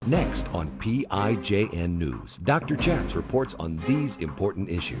Next on PIJN News, Dr. Chaps reports on these important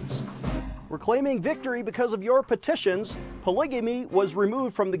issues. We're claiming victory because of your petitions. Polygamy was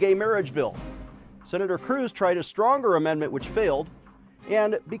removed from the gay marriage bill. Senator Cruz tried a stronger amendment which failed.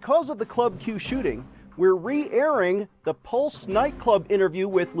 And because of the Club Q shooting, we're re-airing the Pulse nightclub interview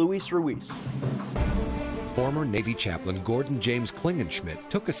with Luis Ruiz. Former Navy chaplain Gordon James Klingenschmitt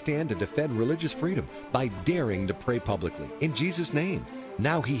took a stand to defend religious freedom by daring to pray publicly in Jesus' name.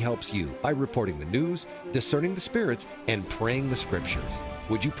 Now he helps you by reporting the news, discerning the spirits, and praying the scriptures.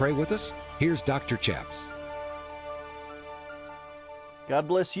 Would you pray with us? Here's Dr. Chaps. God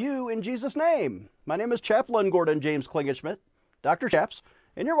bless you in Jesus' name. My name is Chaplain Gordon James Klingenschmitt, Dr. Chaps,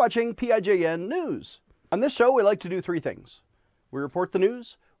 and you're watching PIJN News. On this show, we like to do three things. We report the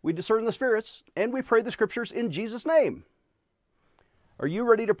news, we discern the spirits, and we pray the scriptures in Jesus' name. Are you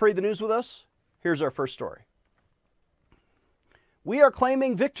ready to pray the news with us? Here's our first story. We are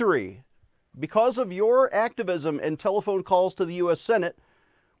claiming victory. Because of your activism and telephone calls to the U.S. Senate,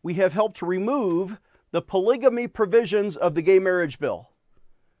 we have helped remove the polygamy provisions of the gay marriage bill.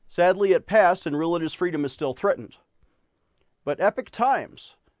 Sadly, it passed and religious freedom is still threatened. But Epoch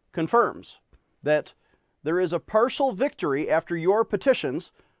Times confirms that there is a partial victory after your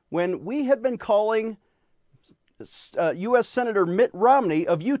petitions when we had been calling U.S. Senator Mitt Romney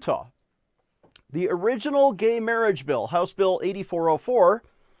of Utah. The original gay marriage bill, House Bill 8404,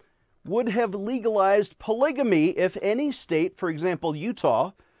 would have legalized polygamy if any state, for example,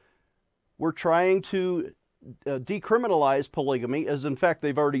 Utah, were trying to decriminalize polygamy, as in fact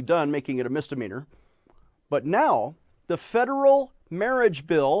they've already done, making it a misdemeanor. But now, the federal marriage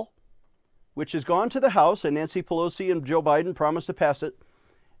bill, which has gone to the House, and Nancy Pelosi and Joe Biden promised to pass it,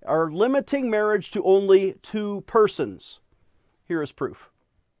 are limiting marriage to only two persons. Here is proof.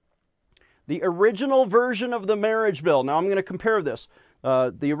 The original version of the marriage bill, now I'm going to compare this,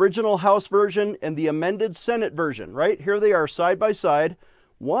 the original House version and the amended Senate version, right? Here they are side by side.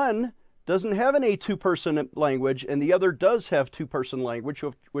 One doesn't have any two-person language, and the other does have two-person language,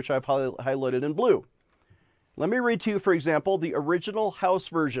 which I've highlighted in blue. Let me read to you, for example, the original House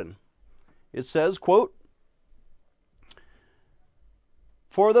version. It says, quote,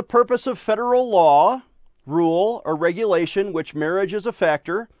 "For the purpose of federal law, rule, or regulation which marriage is a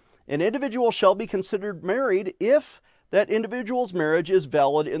factor, an individual shall be considered married if that individual's marriage is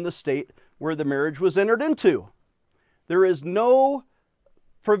valid in the state where the marriage was entered into." There is no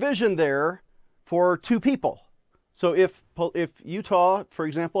provision there for two people. So if Utah, for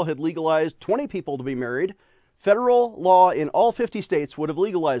example, had legalized 20 people to be married, federal law in all 50 states would have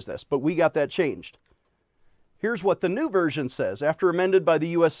legalized this, but we got that changed. Here's what the new version says, after amended by the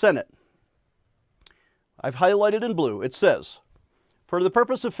U.S. Senate. I've highlighted in blue. It says, "For the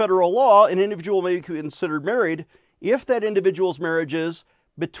purpose of federal law, an individual may be considered married if that individual's marriage is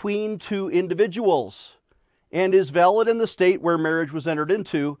between two individuals and is valid in the state where marriage was entered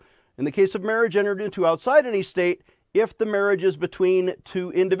into. In the case of marriage entered into outside any state, if the marriage is between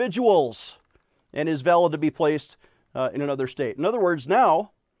two individuals and is valid to be placed in another state." In other words,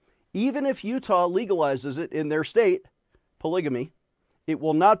 now, even if Utah legalizes it in their state, polygamy, it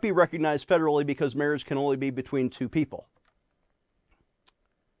will not be recognized federally because marriage can only be between two people.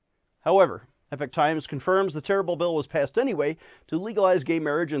 However, Epoch Times confirms the terrible bill was passed anyway to legalize gay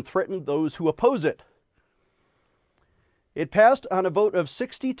marriage and threatened those who oppose it. It passed on a vote of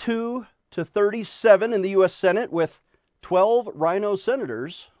 62 to 37 in the U.S. Senate, with 12 Rhino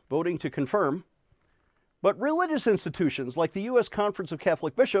senators voting to confirm. But religious institutions like the U.S. Conference of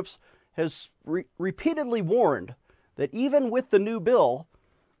Catholic Bishops has repeatedly warned that even with the new bill,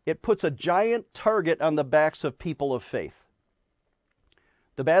 it puts a giant target on the backs of people of faith.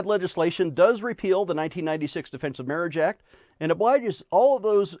 The bad legislation does repeal the 1996 Defense of Marriage Act and obliges all of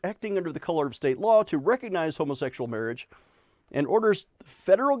those acting under the color of state law to recognize homosexual marriage, and orders the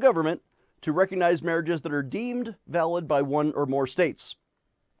federal government to recognize marriages that are deemed valid by one or more states.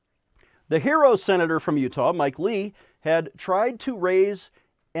 The hero senator from Utah, Mike Lee, had tried to raise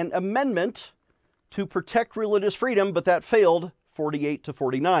an amendment to protect religious freedom, but that failed 48 to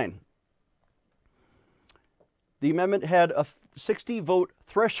 49. The amendment had a 60-vote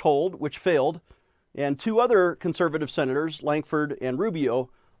threshold, which failed, and two other conservative senators, Lankford and Rubio,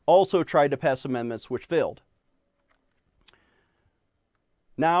 also tried to pass amendments which failed.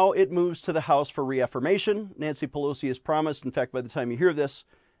 Now it moves to the House for reaffirmation. Nancy Pelosi has promised, in fact, by the time you hear this,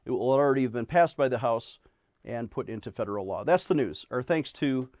 it will already have been passed by the House and put into federal law. That's the news. Our thanks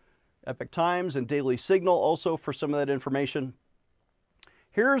to Epoch Times and Daily Signal also for some of that information.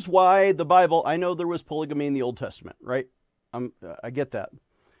 Here's why the Bible, I know there was polygamy in the Old Testament, right? I get that.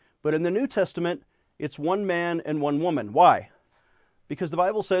 But in the New Testament, it's one man and one woman. Why? Because the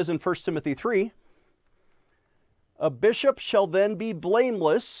Bible says in 1 Timothy 3, a bishop shall then be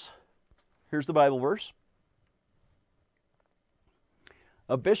blameless. Here's the Bible verse.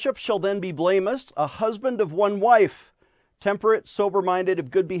 A bishop shall then be blameless, a husband of one wife, temperate, sober-minded, of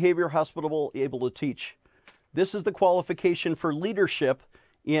good behavior, hospitable, able to teach. This is the qualification for leadership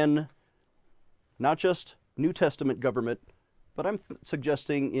in not just New Testament government, but I'm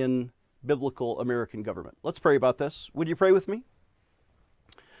suggesting in biblical American government. Let's pray about this. Would you pray with me?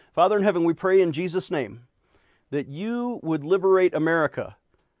 Father in heaven, we pray in Jesus' name that you would liberate America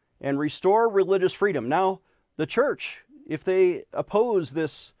and restore religious freedom. Now, the church, if they oppose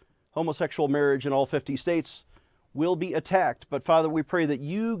this homosexual marriage in all 50 states, will be attacked. But Father, we pray that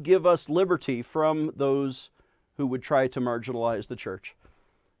you give us liberty from those who would try to marginalize the church.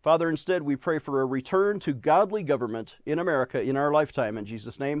 Father, instead, we pray for a return to godly government in America in our lifetime. In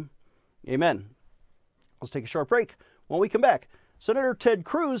Jesus' name, amen. Let's take a short break. When we come back, Senator Ted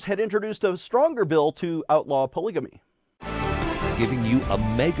Cruz had introduced a stronger bill to outlaw polygamy. Giving you a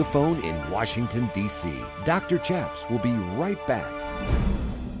megaphone in Washington, D.C. Dr. Chaps will be right back.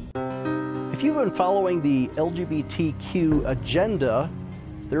 If you've been following the LGBTQ agenda,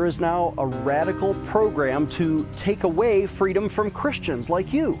 there is now a radical program to take away freedom from Christians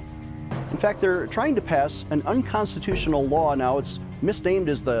like you. In fact, they're trying to pass an unconstitutional law now. It's misnamed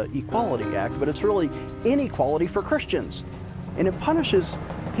as the Equality Act, but it's really inequality for Christians. And it punishes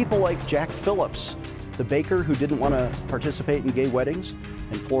people like Jack Phillips, the baker who didn't want to participate in gay weddings,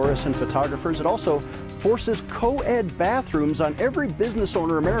 and florists and photographers. It also forces co-ed bathrooms on every business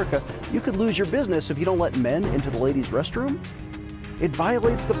owner in America. You could lose your business if you don't let men into the ladies' restroom. It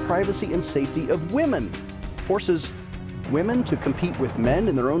violates the privacy and safety of women, forces women to compete with men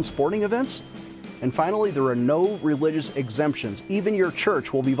in their own sporting events. And finally, there are no religious exemptions. Even your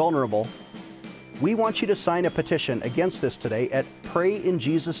church will be vulnerable. We want you to sign a petition against this today at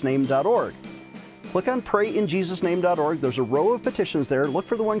prayinjesusname.org. Click on prayinjesusname.org. There's a row of petitions there. Look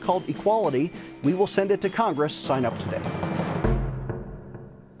for the one called Equality. We will send it to Congress. Sign up today.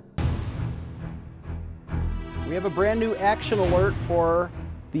 We have a brand new action alert for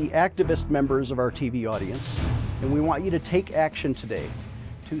the activist members of our TV audience, and we want you to take action today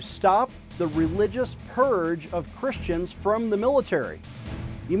to stop the religious purge of Christians from the military.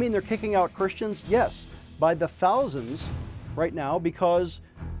 You mean they're kicking out Christians? Yes, by the thousands right now, because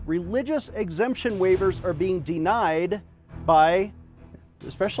religious exemption waivers are being denied by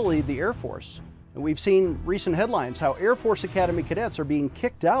especially the Air Force. And we've seen recent headlines how Air Force Academy cadets are being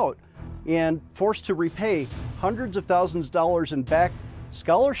kicked out and forced to repay hundreds of thousands of dollars in back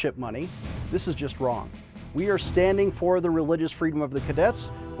scholarship money. This is just wrong. We are standing for the religious freedom of the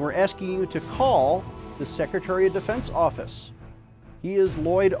cadets. And we're asking you to call the Secretary of Defense office. He is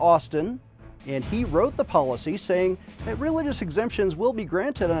Lloyd Austin, and he wrote the policy saying that religious exemptions will be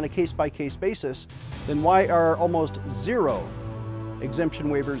granted on a case-by-case basis. Then why are almost zero exemption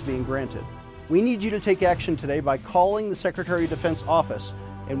waivers being granted? We need you to take action today by calling the Secretary of Defense office,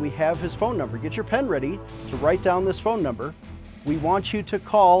 and we have his phone number. Get your pen ready to write down this phone number. We want you to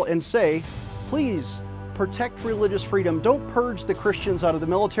call and say, please protect religious freedom. Don't purge the Christians out of the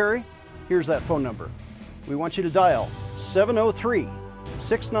military. Here's that phone number. We want you to dial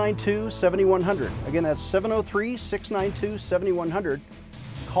 703-692-7100. Again, that's 703-692-7100.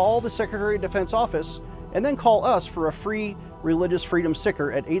 Call the Secretary of Defense office, and then call us for a free religious freedom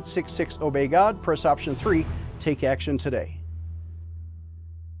sticker at 866-OBEY-GOD. Press option 3. Take action today.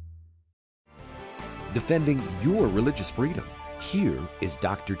 Defending your religious freedom. Here is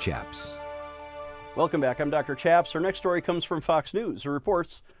Dr. Chaps. Welcome back. I'm Dr. Chaps. Our next story comes from Fox News, who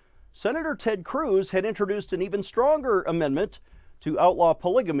reports Senator Ted Cruz had introduced an even stronger amendment to outlaw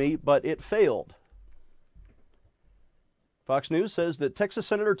polygamy, but it failed. Fox News says that Texas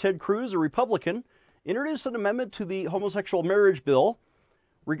Senator Ted Cruz, a Republican, introduced an amendment to the homosexual marriage bill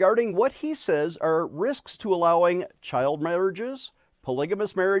regarding what he says are risks to allowing child marriages,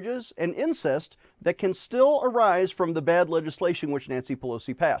 polygamous marriages, and incest that can still arise from the bad legislation which Nancy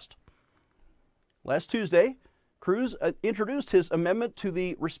Pelosi passed. Last Tuesday, Cruz introduced his amendment to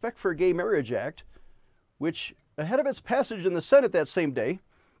the Respect for Gay Marriage Act, which, ahead of its passage in the Senate that same day,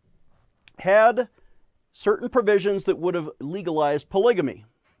 had certain provisions that would have legalized polygamy.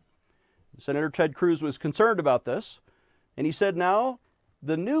 Senator Ted Cruz was concerned about this, and he said now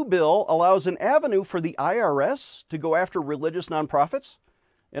the new bill allows an avenue for the IRS to go after religious nonprofits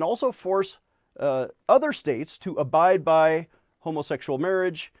and also force other states to abide by homosexual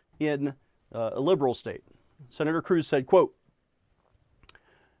marriage in a liberal state. Senator Cruz said, quote,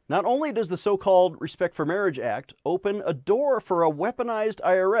 "Not only does the so-called Respect for Marriage Act open a door for a weaponized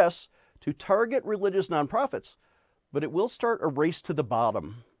IRS to target religious nonprofits, but it will start a race to the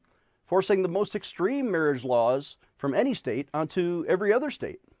bottom, forcing the most extreme marriage laws from any state onto every other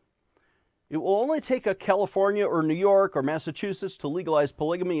state. It will only take a California or New York or Massachusetts to legalize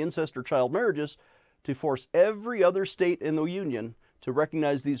polygamy, incest, or child marriages to force every other state in the union to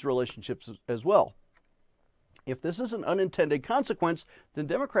recognize these relationships as well. If this is an unintended consequence, then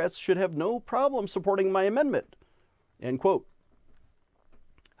Democrats should have no problem supporting my amendment. End quote.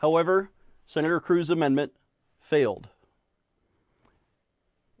 However, Senator Cruz's amendment failed.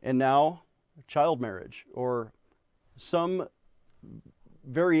 And now, child marriage or some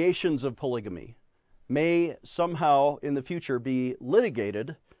variations of polygamy may somehow in the future be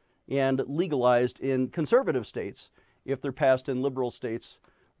litigated and legalized in conservative states if they're passed in liberal states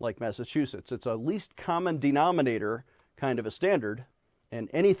like Massachusetts. It's a least common denominator kind of a standard, and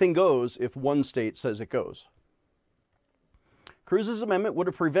anything goes if one state says it goes. Cruz's amendment would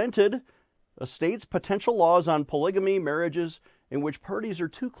have prevented a state's potential laws on polygamy, marriages in which parties are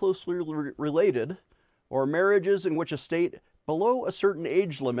too closely related, or marriages in which a state below a certain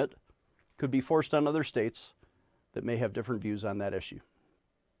age limit could be forced on other states that may have different views on that issue.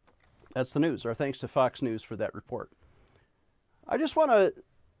 That's the news. Our thanks to Fox News for that report. I just want to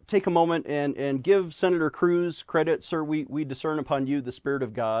take a moment and give Senator Cruz credit. Sir, we discern upon you the Spirit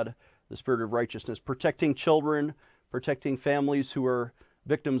of God, the Spirit of righteousness, protecting children, protecting families who are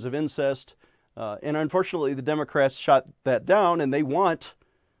victims of incest. And unfortunately, the Democrats shot that down, and they want,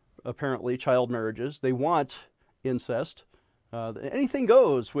 apparently, child marriages. They want incest. Anything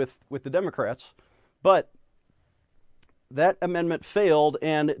goes with the Democrats. But that amendment failed,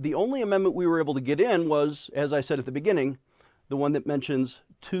 and the only amendment we were able to get in was, as I said at the beginning, the one that mentions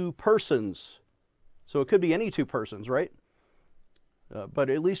two persons. So it could be any two persons, right? But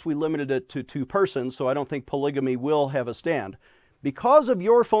at least we limited it to two persons, so I don't think polygamy will have a stand. Because of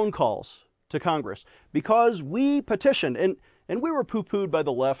your phone calls to Congress, because we petitioned, and we were poo-pooed by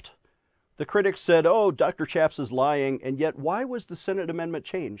the left. The critics said, oh, Dr. Chaps is lying, and yet why was the Senate amendment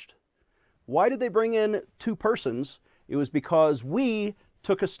changed? Why did they bring in two persons? It was because we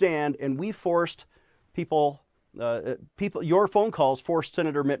took a stand and we forced people, your phone calls forced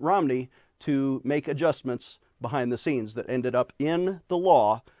Senator Mitt Romney to make adjustments behind the scenes that ended up in the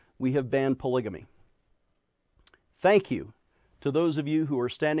law. We have banned polygamy. Thank you to those of you who are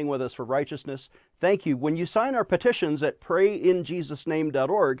standing with us for righteousness. Thank you. When you sign our petitions at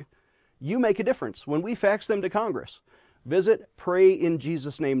prayinjesusname.org, you make a difference when we fax them to Congress. Visit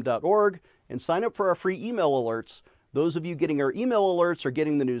prayinjesusname.org and sign up for our free email alerts. Those of you getting our email alerts are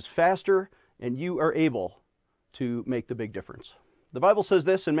getting the news faster, and you are able to make the big difference. The Bible says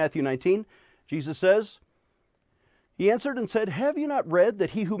this in Matthew 19. Jesus says, He answered and said, have you not read that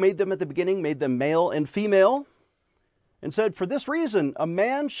he who made them at the beginning made them male and female? And said, for this reason, a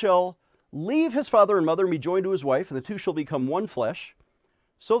man shall leave his father and mother and be joined to his wife, and the two shall become one flesh.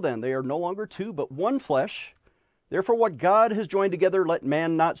 So then, they are no longer two, but one flesh. Therefore, what God has joined together, let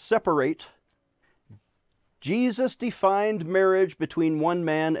man not separate. Jesus defined marriage between one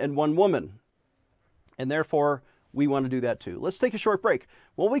man and one woman. And therefore, we want to do that too. Let's take a short break.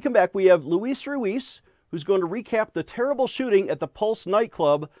 When we come back, we have Luis Ruiz, who's going to recap the terrible shooting at the Pulse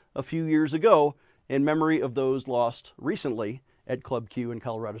nightclub a few years ago in memory of those lost recently at Club Q in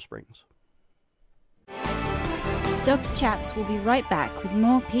Colorado Springs. Dr. Chaps will be right back with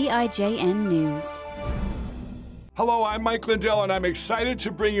more PIJN news. Hello, I'm Mike Lindell, and I'm excited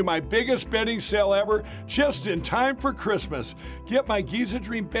to bring you my biggest bedding sale ever just in time for Christmas. Get my Giza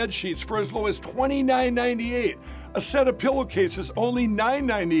Dream bed sheets for as low as $29.98. A set of pillowcases, only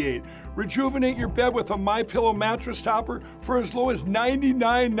 $9.98. Rejuvenate your bed with a MyPillow mattress topper for as low as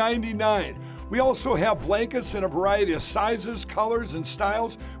 $99.99. We also have blankets in a variety of sizes, colors, and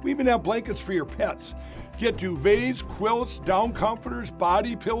styles. We even have blankets for your pets. Get duvets, quilts, down comforters,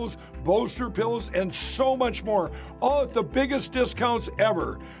 body pillows, bolster pillows, and so much more, all at the biggest discounts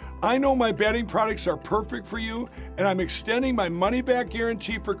ever. I know my bedding products are perfect for you, and I'm extending my money-back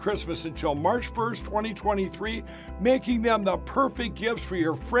guarantee for Christmas until March 1st, 2023, making them the perfect gifts for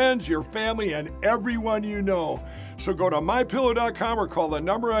your friends, your family, and everyone you know. So go to MyPillow.com or call the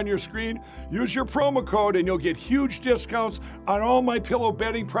number on your screen. Use your promo code and you'll get huge discounts on all MyPillow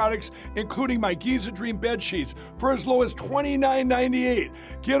bedding products, including my Giza Dream bed sheets for as low as $29.98.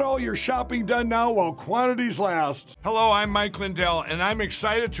 Get all your shopping done now while quantities last. Hello, I'm Mike Lindell, and I'm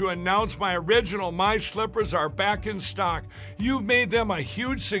excited to announce my original My Slippers are back in stock. You've made them a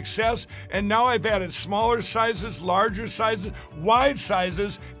huge success, and now I've added smaller sizes, larger sizes, wide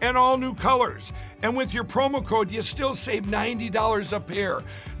sizes, and all new colors. And with your promo code, you still save $90 a pair.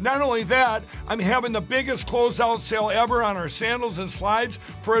 Not only that, I'm having the biggest closeout sale ever on our sandals and slides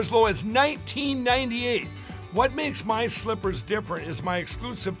for as low as $19.98. What makes my slippers different is my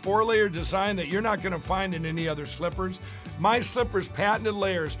exclusive 4-layer design that you're not going to find in any other slippers. My slippers' patented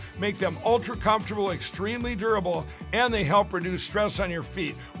layers make them ultra comfortable, extremely durable, and they help reduce stress on your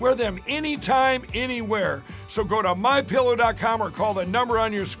feet. Wear them anytime, anywhere. So go to mypillow.com or call the number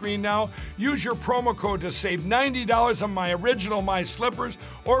on your screen now. Use your promo code to save $90 on my original My Slippers,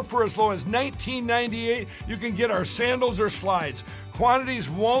 or for as low as $19.98, you can get our sandals or slides. Quantities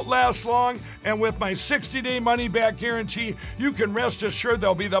won't last long, and with my 60-day money-back guarantee, you can rest assured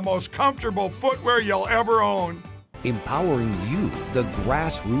they'll be the most comfortable footwear you'll ever own. Empowering you, the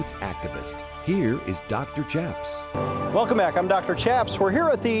grassroots activist. Here is Dr. Chaps. Welcome back. I'm Dr. Chaps. We're here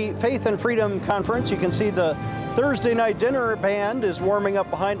at the Faith and Freedom Conference. You can see the Thursday night dinner band is warming up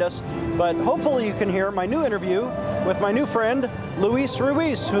behind us, but hopefully you can hear my new interview with my new friend, Luis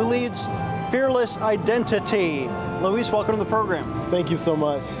Ruiz, who leads Fearless Identity. Luis, welcome to the program. Thank you so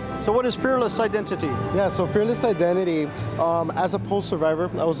much. So what is Fearless Identity? Yeah, so Fearless Identity, as a Pulse survivor,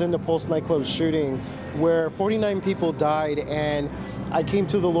 I was in the Pulse nightclub shooting where 49 people died, and I came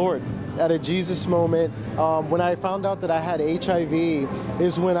to the Lord at a Jesus moment. When I found out that I had HIV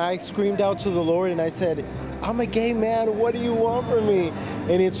is when I screamed out to the Lord and I said, I'm a gay man, what do you want from me?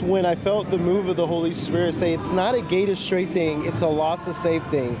 And it's when I felt the move of the Holy Spirit say, it's not a gay to straight thing, it's a lost to save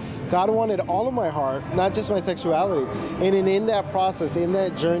thing. God wanted all of my heart, not just my sexuality. And in that process, in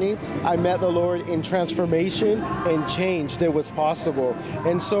that journey, I met the Lord in transformation and change that was possible.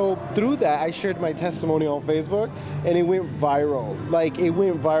 And so through that, I shared my testimony on Facebook, and it went viral. Like, it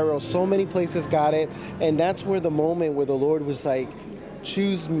went viral. So many places got it. And that's where the moment where the Lord was like,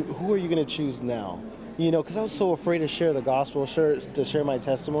 choose, who are you going to choose now? You know, because I was so afraid to share the gospel, to share my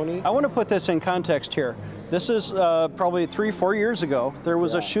testimony. I want to put this in context here. This is probably 3-4 years ago. There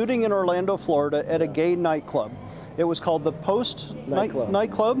was a shooting in Orlando, Florida at a gay nightclub. It was called the Post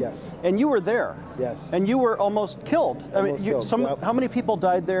Nightclub. Yes. And you were there. Yes. And you were almost killed. How many people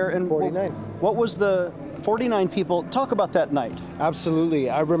died there? And 49. What was the 49 people? Talk about that night. Absolutely.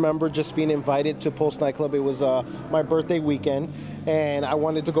 I remember just being invited to Post Nightclub. It was my birthday weekend, and I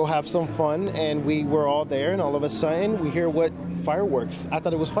wanted to go have some fun, and we were all there, and all of a sudden we hear fireworks. I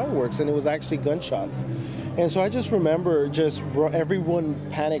thought it was fireworks, and it was actually gunshots. And so I just remember everyone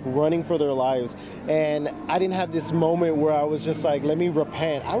panicked, running for their lives. And I didn't have this moment where I was just like, let me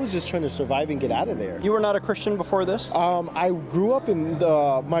repent. I was just trying to survive and get out of there. You were not a Christian before this? I grew up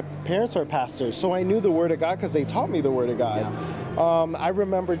my parents are pastors, so I knew the Word of God because they taught me the Word of God. Yeah. I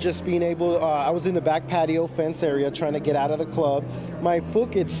remember just being able, I was in the back patio fence area trying to get out of the club. My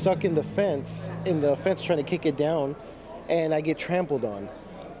foot gets stuck in the fence trying to kick it down, and I get trampled on.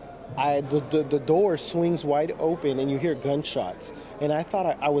 The door swings wide open and you hear gunshots, and I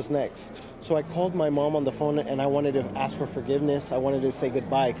thought I was next. So I called my mom on the phone and I wanted to ask for forgiveness. I wanted to say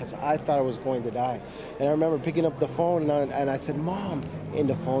goodbye because I thought I was going to die. And I remember picking up the phone and I said, Mom, and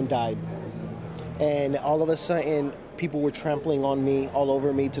the phone died. And all of a sudden, people were trampling on me, all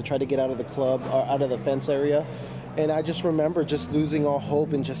over me, to try to get out of the club, or out of the fence area. And I just remember just losing all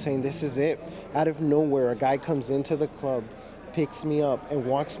hope and just saying, this is it. Out of nowhere, a guy comes into the club, picks me up, and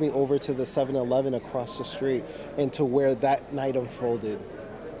walks me over to the 7-Eleven across the street and to where that night unfolded.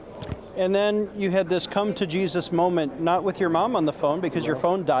 And then you had this come to Jesus moment, not with your mom on the phone because your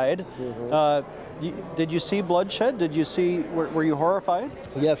phone died. Mm-hmm. Did you see bloodshed? Were you horrified?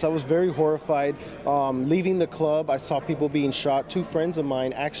 Yes, I was very horrified. Leaving the club, I saw people being shot. 2 friends of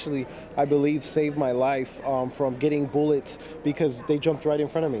mine actually, I believe, saved my life from getting bullets because they jumped right in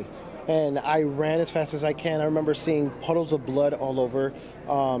front of me. And I ran as fast as I can. I remember seeing puddles of blood all over.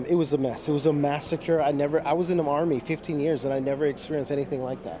 It was a mess. It was a massacre. I was in the Army 15 years, and I never experienced anything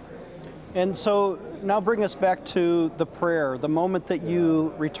like that. And so now bring us back to the prayer, the moment that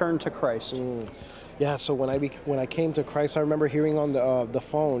you returned to Christ. Yeah, so when I came to Christ, I remember hearing on the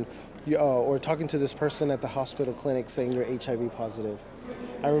phone or talking to this person at the hospital clinic saying you're HIV positive.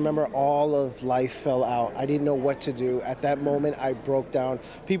 I remember all of life fell out. I didn't know what to do. At that moment, I broke down.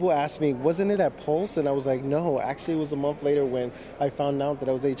 People asked me, wasn't it at Pulse? And I was like, no, actually it was a month later when I found out that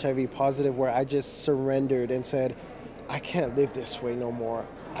I was HIV positive, where I just surrendered and said, I can't live this way no more.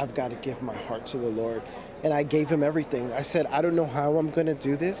 I've got to give my heart to the Lord. And I gave him everything. I said, I don't know how I'm going to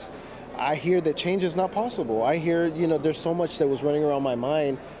do this. I hear that change is not possible. I hear, there's so much that was running around my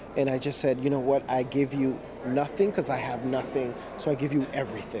mind. And I just said, you know what, I give you nothing because I have nothing. So I give you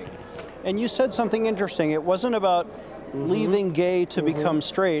everything. And you said something interesting. It wasn't about leaving gay to become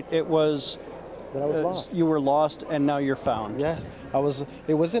straight. It was that I was lost. You were lost and now you're found. Yeah,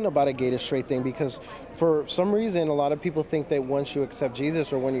 it wasn't about a gay to straight thing, because for some reason, a lot of people think that once you accept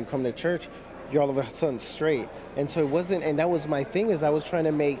Jesus or when you come to church, you're all of a sudden straight. And so it wasn't, and that was my thing, is I was trying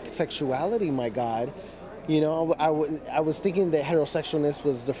to make sexuality my God. You know, I was thinking that heterosexualness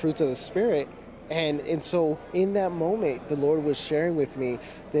was the fruits of the Spirit. And so in that moment, the Lord was sharing with me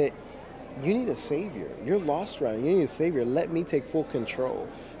that you need a Savior. You're lost right now. You need a Savior. Let me take full control.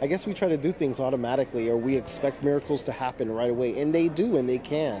 I guess we try to do things automatically, or we expect miracles to happen right away. And they do, and they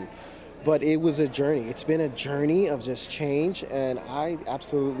can. But it was a journey. It's been a journey of just change, and I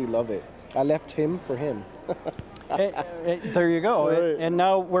absolutely love it. I left him for him. There you go. Right. And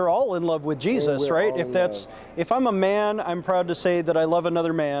now we're all in love with Jesus, We're right? all in If I'm a man, I'm proud to say that I love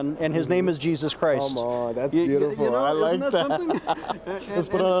another man, and his name is Jesus Christ. Come on, that's beautiful. You know, I like isn't that something? Let's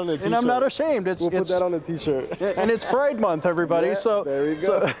put it on a t-shirt. And I'm not ashamed. We'll put that on a t-shirt. And it's Pride Month, everybody. Yeah, so there we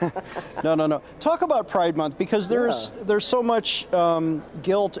go. No. Talk about Pride Month, because there's so much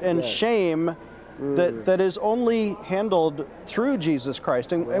guilt and shame that is only handled through Jesus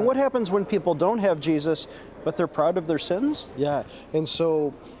Christ. And what happens when people don't have Jesus, but they're proud of their sins? Yeah, and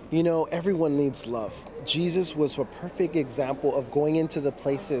so, you know, everyone needs love. Jesus was a perfect example of going into the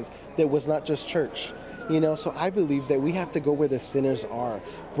places that was not just church. You know, so I believe that we have to go where the sinners are,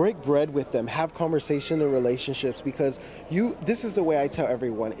 break bread with them, have conversation and relationships, because this is the way I tell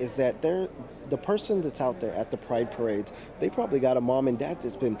everyone, is that the person that's out there at the Pride parades, they probably got a mom and dad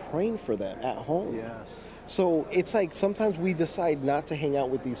that's been praying for them at home. Yes. So it's like sometimes we decide not to hang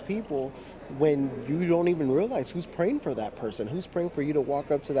out with these people when you don't even realize who's praying for that person, who's praying for you to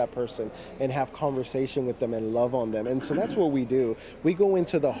walk up to that person and have conversation with them and love on them. And so that's what we do. We go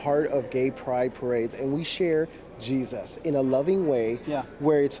into the heart of gay pride parades and we share Jesus in a loving way,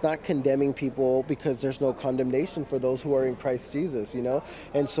 where it's not condemning people, because there's no condemnation for those who are in Christ Jesus, you know?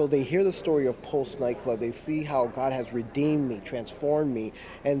 And so they hear the story of Pulse nightclub. They see how God has redeemed me, transformed me,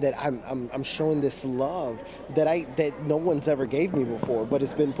 and that I'm showing this love that no one's ever gave me before, but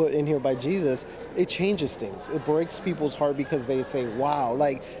it's been put in here by Jesus. It changes things. It breaks people's heart, because they say, wow,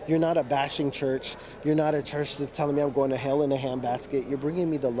 like, you're not a bashing church. You're not a church that's telling me I'm going to hell in a handbasket. You're bringing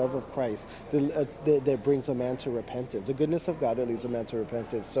me the love of Christ that brings a man to repentance, the goodness of God that leads a man to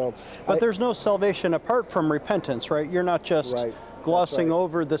repentance. So, but there's no salvation apart from repentance, right? You're not just glossing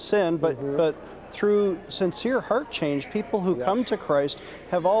over the sin, but through sincere heart change, people who come to Christ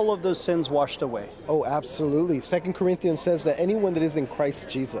have all of those sins washed away. Oh, absolutely. 2 Corinthians says that anyone that is in Christ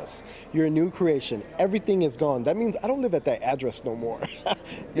Jesus, you're a new creation. Everything is gone. That means I don't live at that address no more.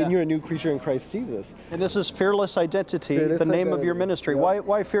 And you're a new creature in Christ Jesus. And this is Fearless Identity, the name of your ministry.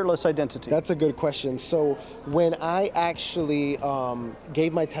 Why Fearless Identity? That's a good question. So when I actually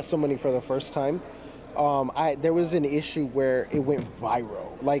gave my testimony for the first time, there was an issue where it went viral.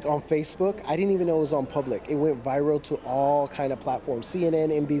 Like on Facebook, I didn't even know it was on public. It went viral to all kind of platforms,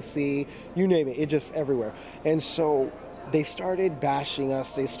 CNN, NBC, you name it, just everywhere. And so they started bashing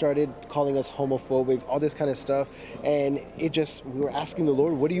us. They started calling us homophobic, all this kind of stuff. And we were asking the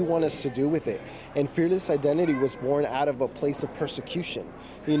Lord, what do you want us to do with it? And Fearless Identity was born out of a place of persecution.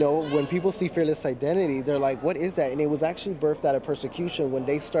 You know, when people see Fearless Identity, they're like, what is that? And it was actually birthed out of persecution when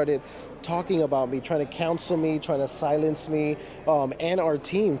they started talking about me, trying to counsel me, trying to silence me, and our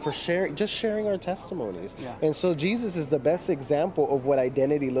team for sharing our testimonies. Yeah. And so Jesus is the best example of what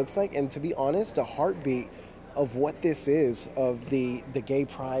identity looks like. And to be honest, the heartbeat of what this is, of the gay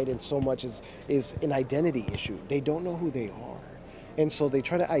pride and so much is an identity issue. They don't know who they are. And so they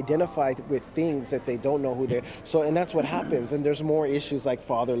try to identify with things that they don't know who they're. So, and that's what happens. And there's more issues like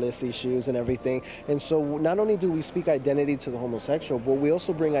fatherless issues and everything. And so not only do we speak identity to the homosexual, but we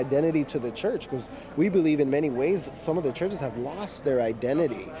also bring identity to the church, because we believe in many ways some of the churches have lost their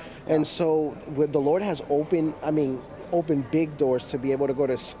identity. And so the Lord has opened big doors to be able to go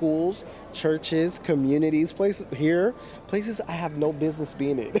to schools, churches, communities, places I have no business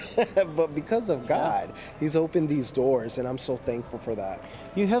being in. But because of God, He's opened these doors, and I'm so thankful for that.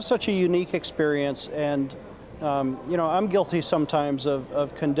 You have such a unique experience, and I'm guilty sometimes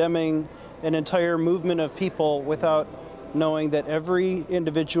of condemning an entire movement of people without knowing that every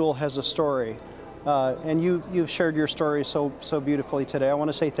individual has a story. And you've shared your story so beautifully today. I want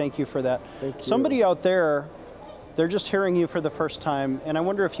to say thank you for that. Thank you. Somebody out there, they're just hearing you for the first time, and I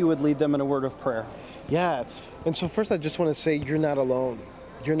wonder if you would lead them in a word of prayer. Yeah, and so first I just want to say you're not alone.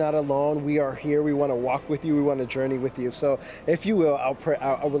 You're not alone. We are here. We want to walk with you. We want to journey with you. So if you will, I'll pray.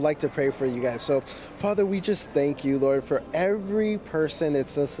 I would like to pray for you guys. So Father, we just thank you, Lord, for every person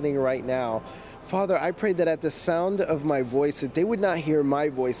that's listening right now. Father, I pray that at the sound of my voice, that they would not hear my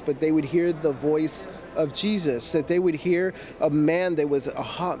voice, but they would hear the voice of Jesus, that they would hear a man that was a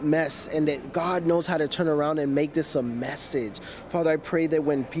hot mess and that God knows how to turn around and make this a message. Father, I pray that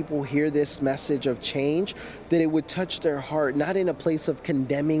when people hear this message of change, that it would touch their heart, not in a place of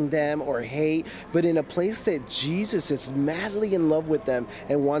condemning them or hate, but in a place that Jesus is madly in love with them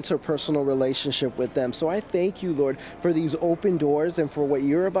and wants a personal relationship with them. So I thank you, Lord, for these open doors and for what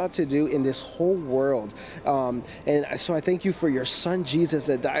you're about to do in this whole world. And so I thank you for your son, Jesus,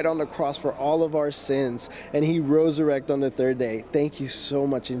 that died on the cross for all of our sins, and he resurrected on the third day. Thank you so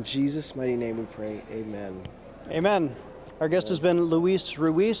much. In Jesus' mighty name we pray. Amen. Amen. Our guest has been Luis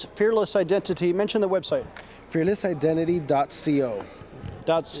Ruiz, Fearless Identity. Mention the website. Fearlessidentity.co.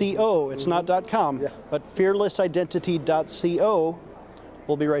 .co. It's not .com, but fearlessidentity.co.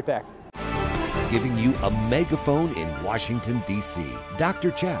 We'll be right back. Giving you a megaphone in Washington, D.C.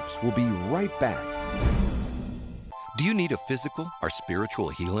 Dr. Chaps will be right back. Do you need a physical or spiritual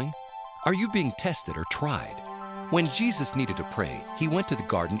healing? Are you being tested or tried? When Jesus needed to pray, he went to the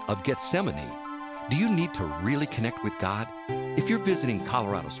Garden of Gethsemane. Do you need to really connect with God? If you're visiting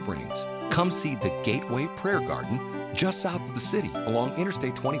Colorado Springs, come see the Gateway Prayer Garden just south of the city along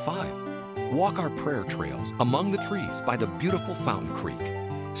Interstate 25. Walk our prayer trails among the trees by the beautiful Fountain Creek.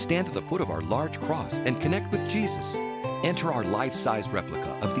 Stand at the foot of our large cross and connect with Jesus. Enter our life-size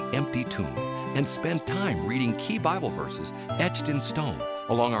replica of the empty tomb and spend time reading key Bible verses etched in stone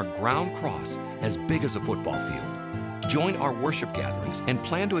along our ground cross as big as a football field. Join our worship gatherings and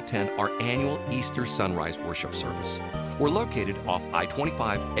plan to attend our annual Easter Sunrise Worship Service. We're located off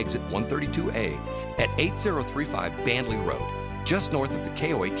I-25 exit 132A at 8035 Bandley Road, just north of the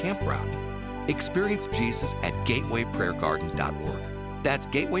KOA campground. Experience Jesus at gatewayprayergarden.org. That's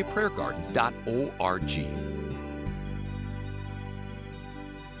gatewayprayergarden.org.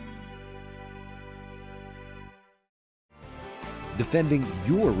 Defending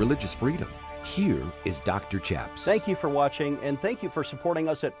your religious freedom. Here is Dr. Chaps. Thank you for watching, and thank you for supporting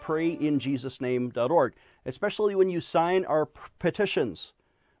us at PrayInJesusName.org, especially when you sign our petitions.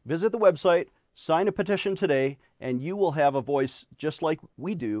 Visit the website, sign a petition today, and you will have a voice just like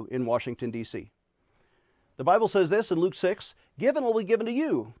we do in Washington, D.C. The Bible says this in Luke 6, "Give and it will be given to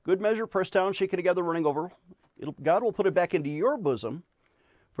you. Good measure, pressed down, shaken together, running over. God will put it back into your bosom.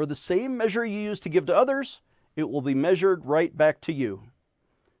 For the same measure you use to give to others, it will be measured right back to you."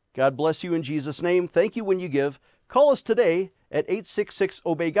 God bless you in Jesus' name. Thank you when you give. Call us today at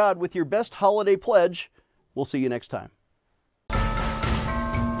 866-OBEY-GOD with your best holiday pledge. We'll see you next time.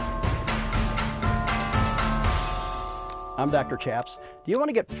 I'm Dr. Chaps. Do you want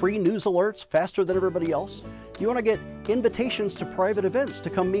to get free news alerts faster than everybody else? Do you want to get invitations to private events to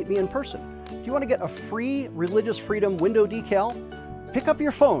come meet me in person? Do you want to get a free Religious Freedom window decal? Pick up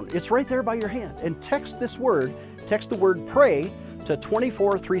your phone. It's right there by your hand. And text the word PRAY to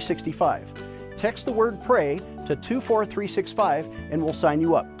 24365. Text the word PRAY to 24365 and we'll sign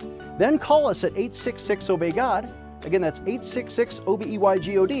you up. Then call us at 866-OBEY-GOD. Again, that's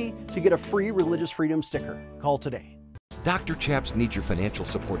 866-OBEY-GOD to get a free Religious Freedom sticker. Call today. Dr. Chaps needs your financial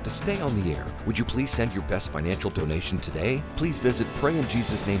support to stay on the air. Would you please send your best financial donation today? Please visit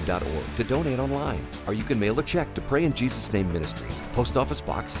PrayInJesusName.org to donate online. Or you can mail a check to Pray in Jesus' Name Ministries, Post Office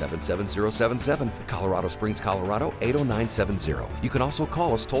Box 77077, Colorado Springs, Colorado 80970. You can also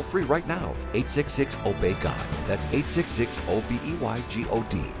call us toll-free right now, 866-OBEY-GOD. That's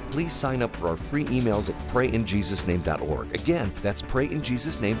 866-OBEY-GOD. Please sign up for our free emails at PrayInJesusName.org. Again, that's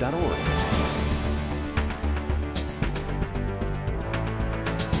PrayInJesusName.org.